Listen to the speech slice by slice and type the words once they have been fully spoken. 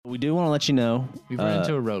We do want to let you know We've run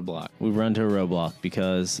into a roadblock. we've run into a roadblock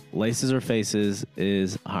because Laces or Faces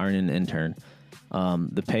is hiring an intern.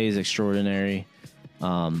 The pay is extraordinary,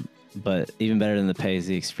 but even better than the pay is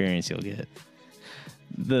the experience you'll get.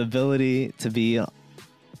 The ability to be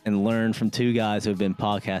and learn from two guys who have been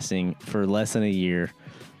podcasting for less than a year,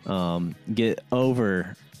 get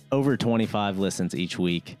over 25 listens each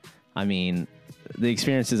week. I mean, the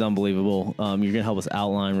experience is unbelievable. You're going to help us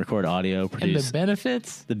outline, record audio, produce. And the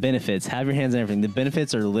benefits? The benefits. Have your hands on everything. The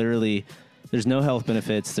benefits are literally, there's no health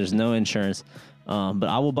benefits. There's no insurance. But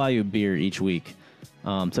I will buy you a beer each week.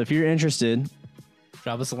 So if you're interested,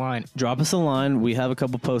 Drop us a line. drop us a line. We have a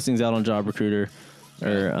couple postings out on Job Recruiter.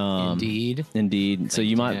 Or, Indeed. So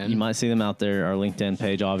you might see them out there. Our LinkedIn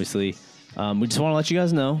page, obviously. We just want to let you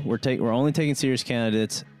guys know we're only taking serious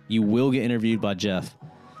candidates. You will get interviewed by Jeff.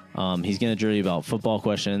 He's going to drill you about football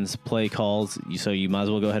questions, play calls. So you might as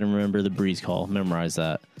well go ahead and remember the breeze call. Memorize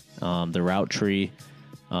that. The route tree.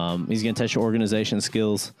 He's going to test your organization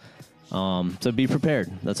skills. So be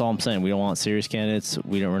prepared. That's all I'm saying. We don't want serious candidates.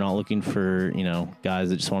 We're not looking for, guys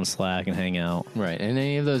that just want to slack and hang out. Right. And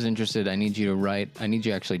any of those interested, I need you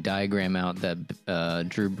to actually diagram out that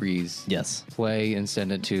Drew Brees play and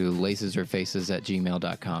send it to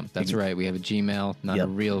lacesorfaces@gmail.com. That's right. We have a Gmail, not a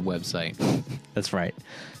real website. That's right.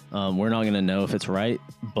 We're not going to know if it's right,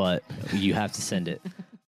 but you have to send it.